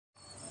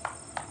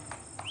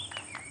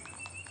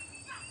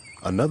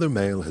Another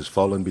male has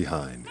fallen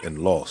behind and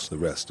lost the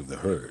rest of the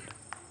herd,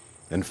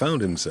 and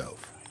found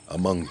himself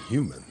among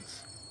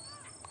humans.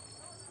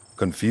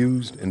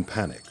 Confused and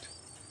panicked,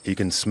 he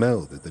can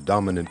smell that the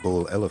dominant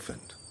bull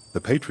elephant, the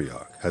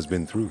patriarch, has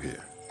been through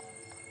here.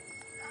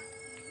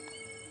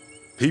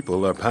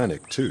 People are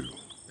panicked too,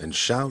 and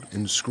shout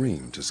and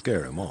scream to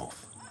scare him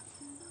off.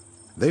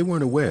 They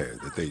weren't aware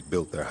that they'd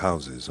built their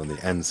houses on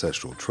the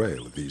ancestral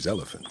trail of these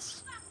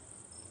elephants.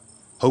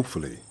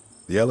 Hopefully,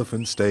 the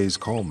elephant stays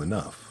calm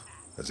enough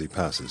as he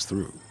passes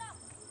through.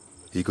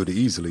 He could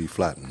easily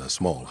flatten a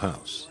small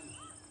house.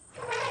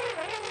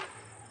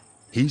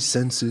 He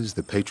senses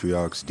the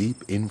patriarch's deep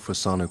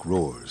infrasonic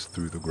roars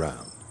through the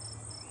ground.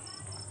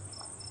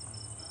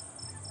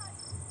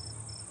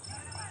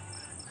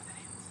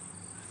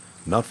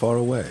 Not far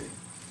away,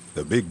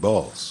 the big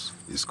boss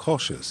is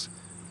cautious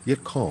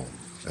yet calm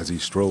as he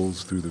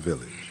strolls through the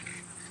village,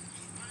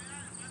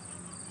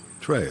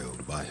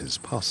 trailed by his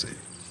posse.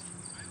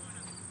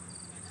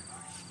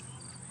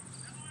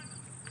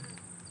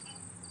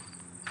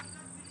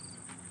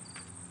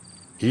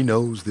 He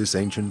knows this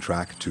ancient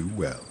track too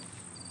well,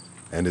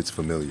 and its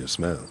familiar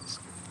smells.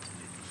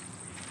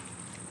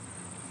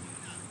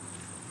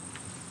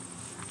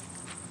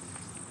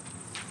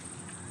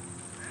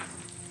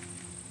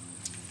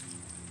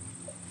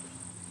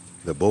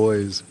 The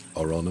boys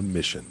are on a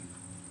mission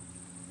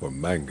for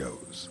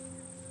mangoes,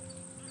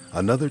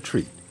 another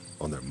treat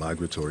on their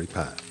migratory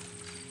path.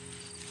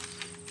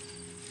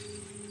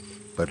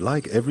 But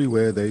like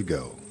everywhere they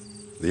go,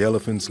 the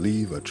elephants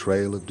leave a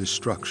trail of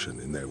destruction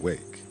in their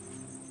wake.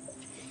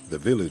 The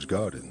village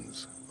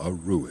gardens are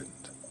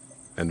ruined,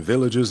 and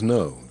villagers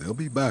know they'll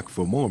be back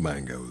for more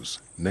mangoes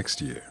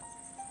next year.